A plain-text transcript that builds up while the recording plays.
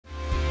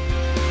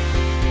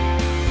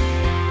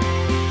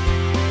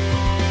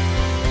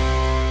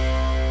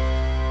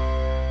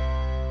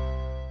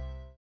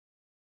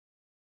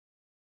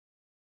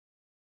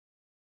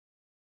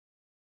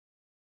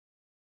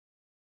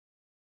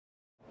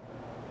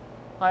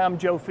Hi, I'm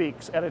Joe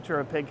Feeks, editor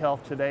of Pig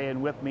Health Today,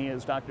 and with me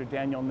is Dr.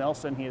 Daniel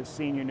Nelson. He is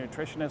senior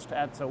nutritionist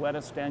at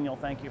Zoetis. Daniel,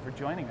 thank you for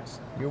joining us.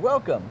 You're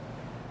welcome.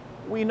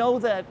 We know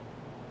that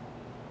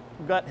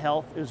gut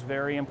health is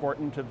very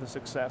important to the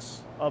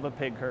success of a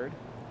pig herd.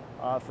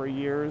 For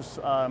years,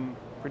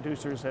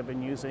 producers have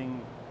been using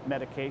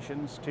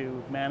medications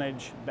to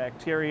manage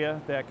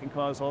bacteria that can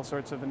cause all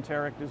sorts of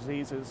enteric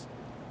diseases.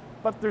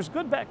 But there's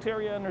good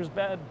bacteria and there's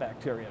bad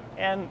bacteria.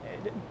 And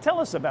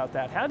tell us about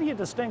that. How do you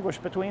distinguish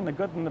between the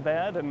good and the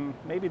bad and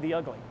maybe the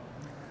ugly?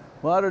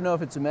 Well, I don't know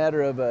if it's a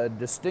matter of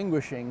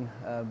distinguishing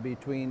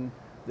between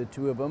the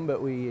two of them, but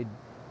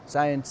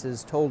science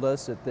has told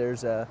us that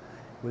there's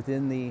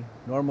within the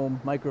normal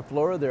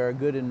microflora, there are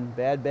good and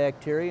bad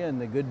bacteria,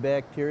 and the good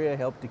bacteria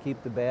help to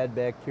keep the bad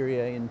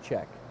bacteria in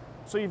check.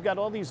 So you've got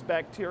all these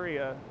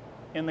bacteria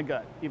in the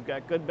gut. You've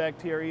got good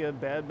bacteria,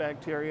 bad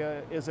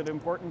bacteria. Is it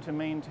important to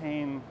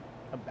maintain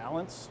a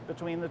balance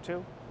between the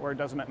two, or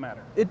doesn't it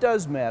matter? It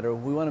does matter.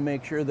 We want to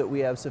make sure that we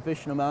have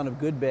sufficient amount of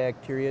good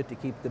bacteria to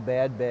keep the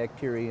bad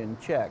bacteria in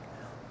check.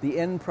 The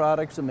end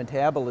products of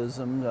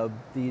metabolism of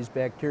these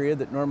bacteria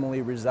that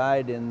normally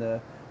reside in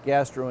the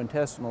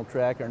gastrointestinal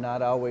tract are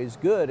not always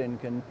good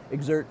and can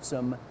exert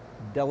some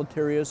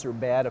deleterious or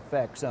bad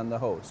effects on the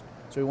host.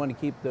 So we want to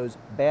keep those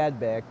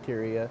bad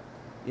bacteria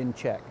in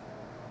check.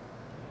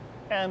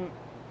 And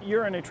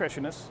you're a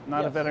nutritionist,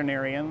 not Yes. a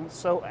veterinarian.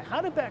 So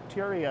how do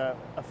bacteria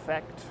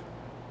affect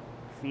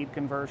feed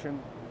conversion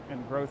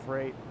and growth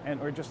rate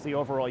or just the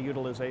overall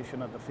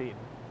utilization of the feed?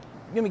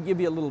 Let me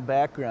give you a little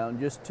background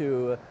just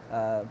to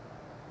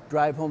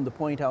drive home the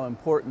point how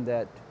important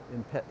that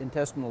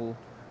intestinal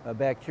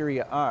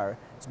bacteria are.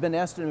 It's been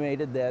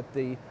estimated that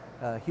the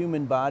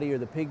human body or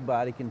the pig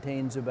body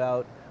contains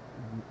about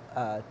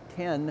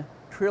 10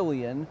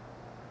 trillion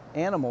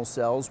animal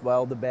cells,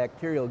 while the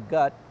bacterial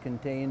gut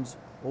contains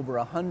over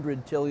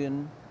 100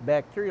 trillion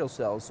bacterial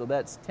cells. So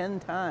that's 10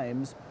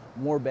 times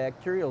more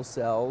bacterial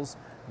cells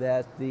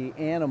that the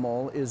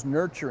animal is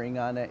nurturing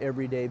on an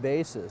everyday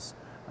basis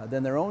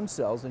than their own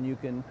cells. And you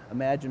can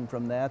imagine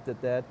from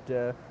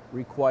that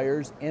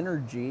requires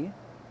energy,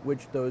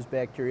 which those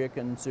bacteria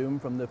consume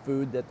from the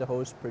food that the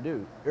host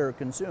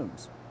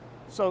consumes.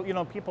 So, you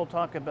know, people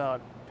talk about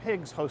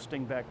pigs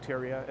hosting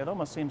bacteria. It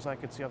almost seems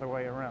like it's the other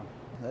way around.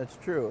 That's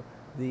true.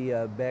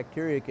 The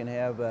bacteria can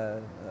have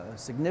a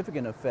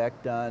significant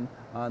effect on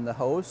the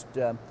host,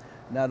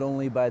 not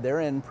only by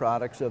their end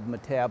products of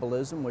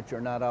metabolism, which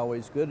are not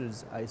always good,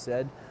 as I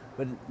said,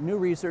 but new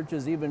research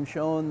has even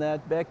shown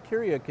that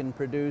bacteria can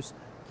produce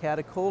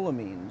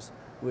catecholamines,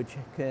 which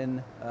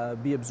can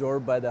be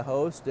absorbed by the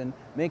host and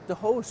make the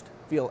host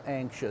feel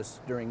anxious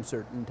during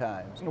certain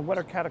times. What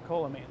are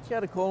catecholamines?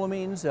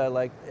 Catecholamines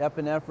like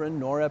epinephrine,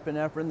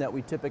 norepinephrine that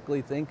we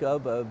typically think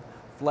of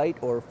flight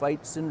or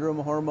fight syndrome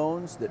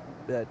hormones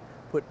that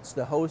puts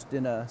the host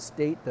in a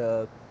state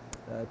to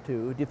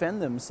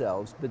defend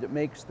themselves, but it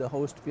makes the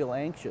host feel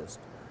anxious.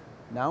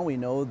 Now we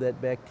know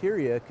that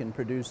bacteria can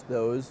produce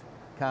those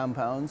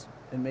compounds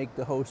and make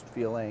the host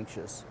feel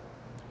anxious.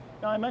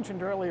 Now, I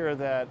mentioned earlier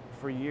that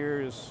for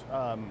years,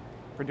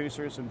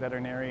 producers and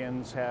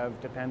veterinarians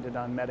have depended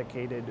on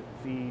medicated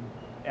feed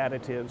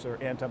additives or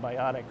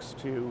antibiotics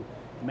to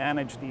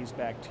manage these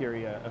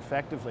bacteria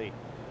effectively.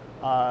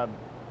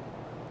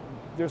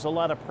 There's a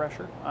lot of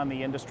pressure on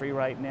the industry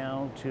right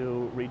now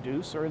to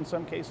reduce or in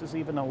some cases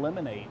even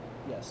eliminate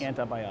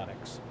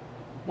antibiotics.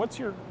 What's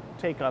your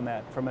take on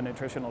that from a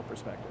nutritional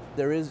perspective?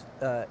 There is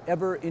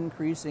ever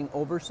increasing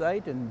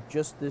oversight, and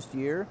just this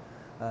year,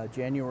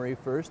 January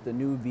 1st, the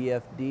new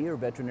VFD or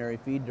Veterinary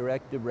Feed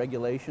Directive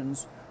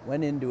regulations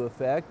went into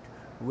effect,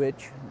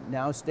 which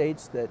now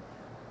states that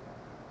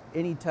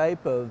any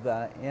type of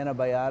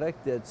antibiotic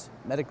that's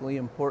medically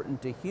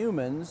important to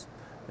humans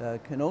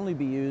can only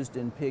be used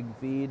in pig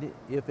feed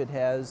if it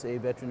has a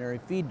veterinary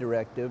feed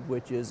directive,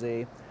 which is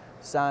a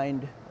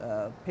signed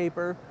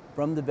paper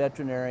from the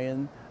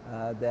veterinarian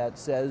that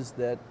says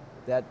that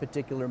that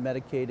particular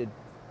medication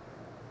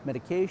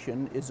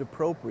is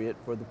appropriate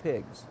for the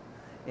pigs.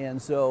 And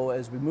so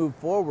as we move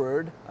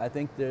forward, I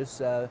think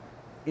this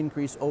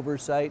increased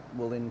oversight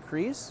will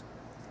increase.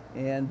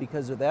 And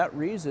because of that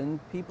reason,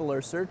 people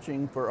are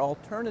searching for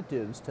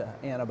alternatives to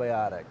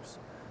antibiotics,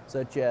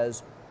 such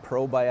as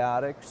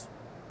probiotics,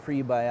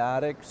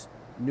 prebiotics,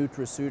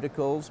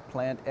 nutraceuticals,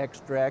 plant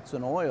extracts,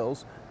 and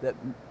oils that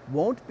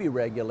won't be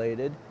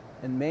regulated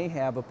and may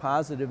have a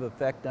positive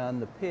effect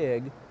on the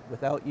pig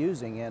without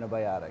using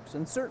antibiotics.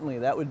 And certainly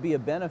that would be a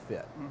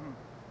benefit. Mm-hmm.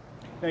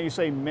 Now you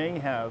say may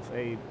have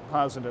a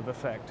positive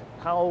effect.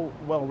 How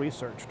well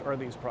researched are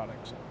these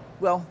products?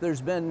 Well, there's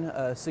been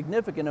a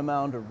significant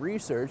amount of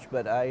research,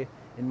 but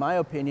in my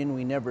opinion,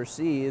 we never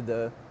see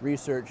the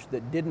research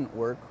that didn't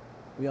work.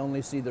 We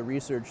only see the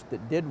research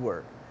that did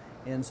work.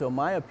 And so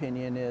my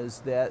opinion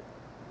is that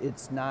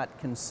it's not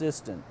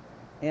consistent.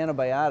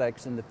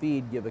 Antibiotics in the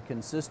feed give a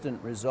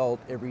consistent result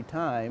every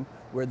time,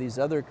 where these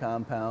other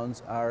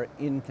compounds are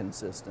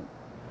inconsistent.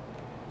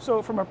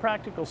 So from a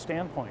practical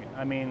standpoint,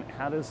 I mean,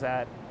 how does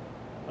that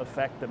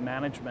affect the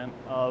management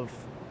of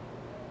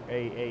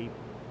a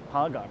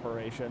hog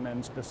operation,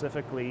 and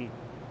specifically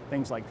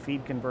things like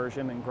feed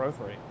conversion and growth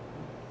rate?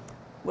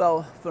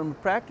 Well, from a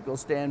practical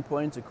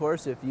standpoint, of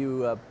course, if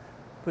you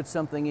put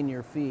something in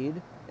your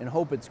feed and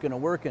hope it's going to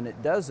work and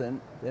it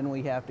doesn't, then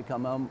we have to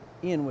come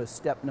in with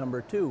step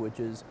number 2, which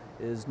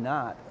is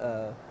not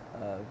the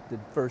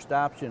first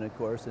option, of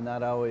course, and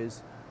not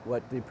always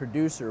what the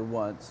producer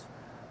wants.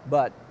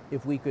 But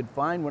if we could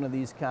find one of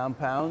these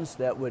compounds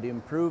that would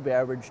improve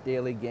average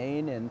daily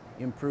gain and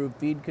improve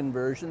feed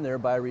conversion,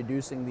 thereby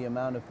reducing the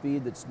amount of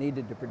feed that's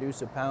needed to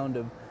produce a pound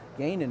of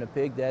gain in a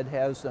pig, that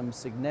has some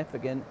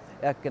significant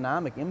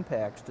economic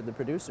impacts to the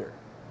producer.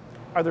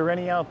 Are there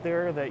any out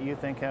there that you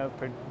think have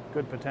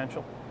good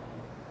potential?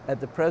 At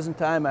the present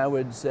time, I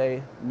would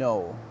say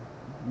no.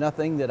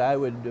 Nothing that I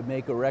would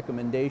make a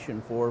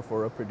recommendation for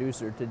a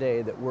producer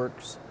today that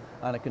works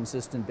on a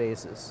consistent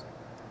basis.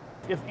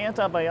 If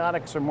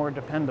antibiotics are more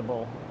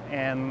dependable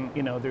and,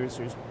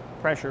 there's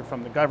pressure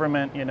from the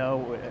government,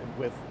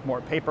 with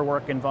more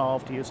paperwork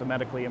involved to use the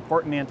medically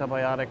important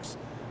antibiotics,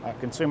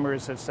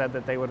 consumers have said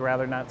that they would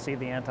rather not see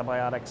the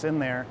antibiotics in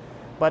there.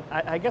 But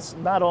I guess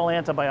not all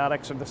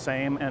antibiotics are the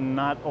same and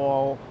not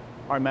all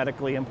are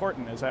medically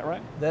important. Is that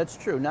right? That's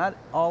true. Not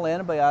all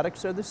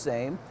antibiotics are the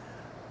same.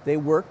 They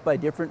work by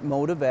different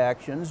mode of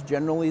actions.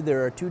 Generally,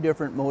 there are 2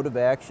 different mode of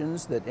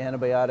actions that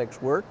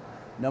antibiotics work.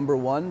 Number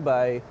 1,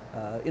 by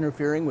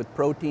interfering with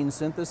protein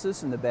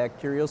synthesis in the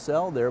bacterial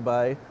cell,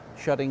 thereby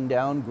shutting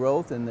down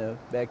growth and the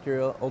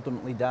bacteria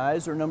ultimately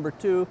dies. Or number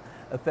 2,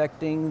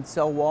 affecting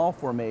cell wall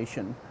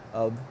formation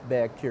of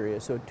bacteria.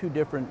 So 2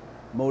 different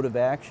mode of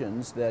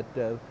actions that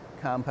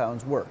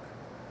compounds work.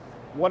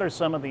 What are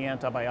some of the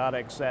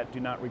antibiotics that do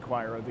not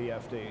require a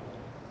VFD?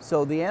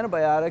 So the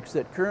antibiotics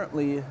that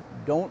currently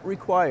don't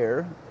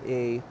require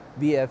a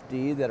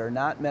VFD that are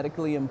not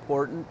medically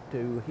important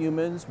to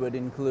humans would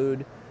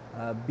include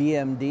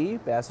BMD,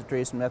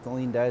 bacitracin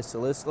methylene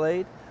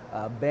disalicylate,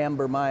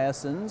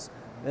 bambamycins,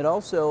 and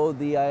also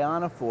the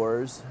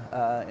ionophores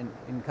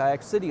and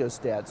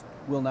coccidiostats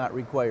will not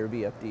require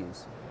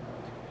VFDs.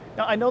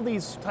 Now, I know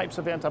these types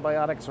of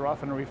antibiotics are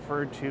often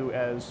referred to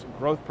as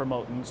growth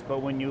promotants,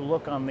 but when you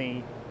look on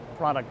the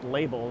product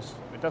labels,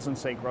 it doesn't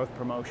say growth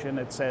promotion,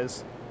 it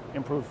says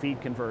improve feed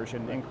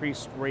conversion,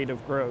 increased rate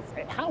of growth.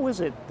 How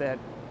is it that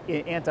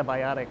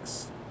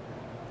antibiotics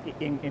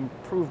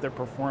improve the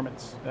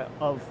performance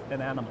of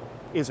an animal?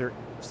 Is there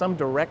some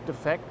direct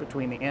effect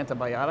between the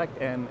antibiotic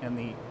and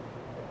the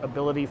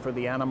ability for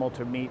the animal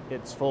to meet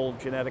its full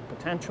genetic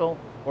potential,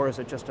 or is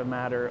it just a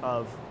matter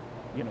of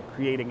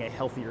creating a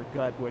healthier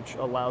gut which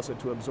allows it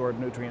to absorb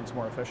nutrients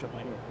more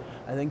efficiently?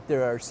 I think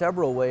there are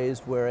several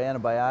ways where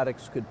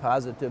antibiotics could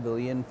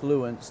positively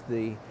influence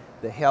the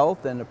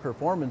health and the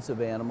performance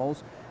of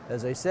animals.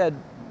 As I said,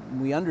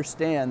 we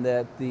understand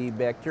that the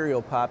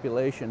bacterial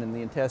population in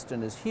the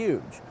intestine is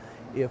huge.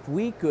 If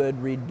we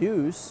could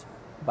reduce,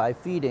 by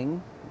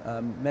feeding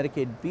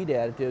medicated feed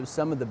additives,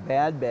 some of the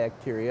bad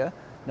bacteria,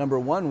 number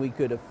 1, we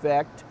could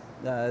affect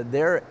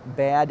their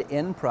bad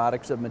end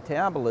products of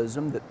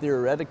metabolism that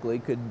theoretically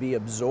could be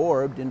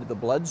absorbed into the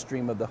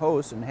bloodstream of the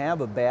host and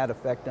have a bad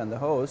effect on the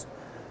host.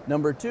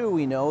 Number 2,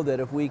 we know that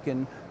if we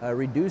can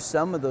reduce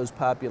some of those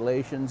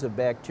populations of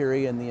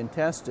bacteria in the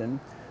intestine,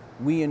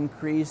 we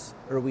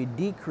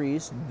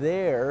decrease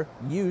their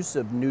use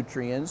of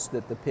nutrients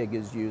that the pig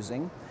is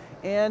using.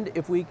 And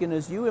if we can,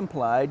 as you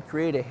implied,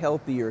 create a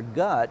healthier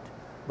gut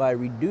by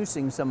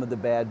reducing some of the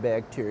bad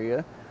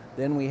bacteria,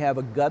 then we have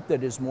a gut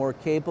that is more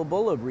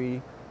capable of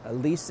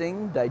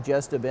releasing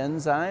digestive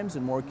enzymes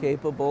and more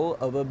capable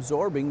of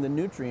absorbing the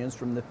nutrients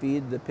from the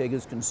feed the pig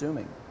is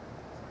consuming.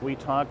 We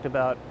talked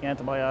about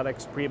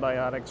antibiotics,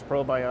 prebiotics,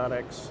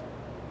 probiotics,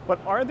 but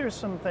are there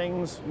some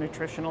things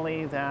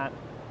nutritionally that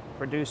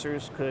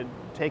producers could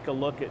take a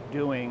look at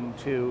doing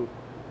to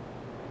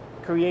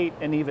create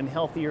an even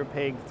healthier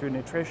pig through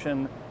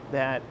nutrition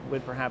that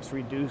would perhaps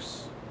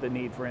reduce the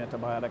need for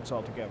antibiotics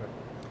altogether?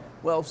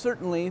 Well,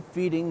 certainly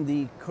feeding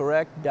the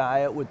correct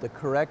diet with the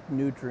correct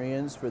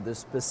nutrients for the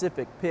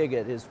specific pig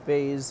at his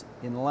phase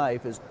in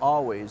life is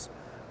always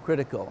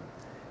critical.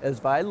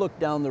 As I look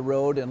down the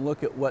road and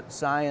look at what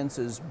science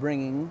is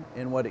bringing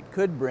and what it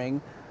could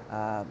bring,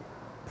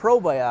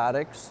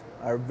 probiotics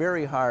are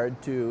very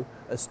hard to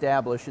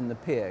establish in the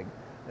pig.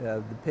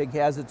 The pig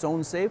has its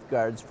own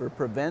safeguards for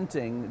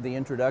preventing the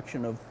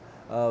introduction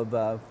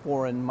of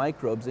foreign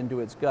microbes into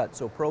its gut,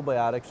 so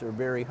probiotics are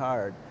very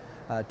hard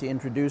to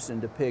introduce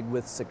into pig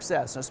with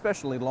success,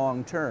 especially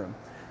long term.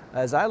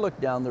 As I look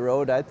down the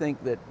road, I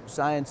think that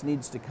science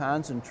needs to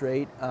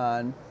concentrate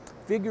on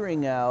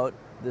figuring out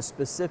the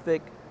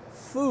specific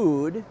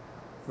food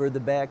for the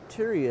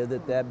bacteria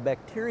that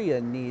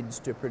bacteria needs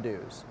to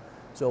produce.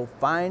 So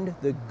find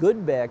the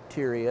good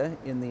bacteria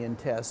in the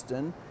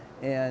intestine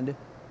and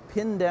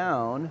pin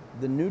down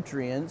the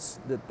nutrients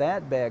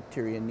that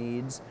bacteria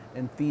needs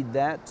and feed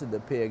that to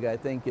the pig, I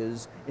think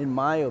is, in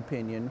my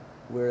opinion,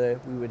 where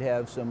we would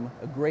have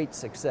a great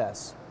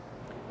success.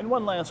 And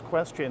one last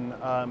question.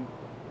 How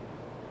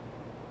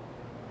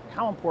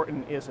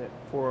important is it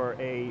for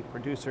a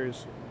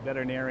producer's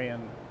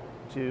veterinarian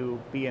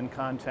to be in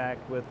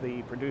contact with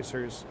the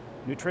producer's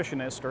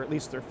nutritionist, or at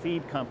least their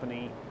feed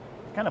company,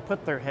 kind of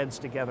put their heads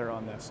together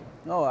on this?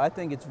 Oh, I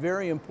think it's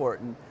very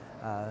important.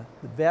 The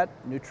vet,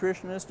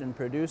 nutritionist, and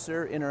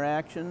producer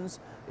interactions,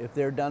 if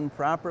they're done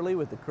properly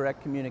with the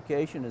correct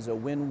communication, is a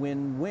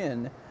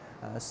win-win-win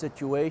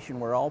situation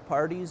where all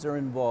parties are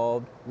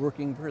involved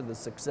working for the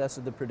success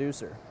of the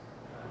producer.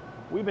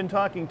 We've been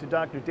talking to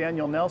Dr.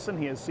 Daniel Nelson.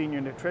 He is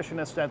Senior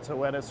Nutritionist at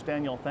Zoetis.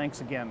 Daniel,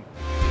 thanks again.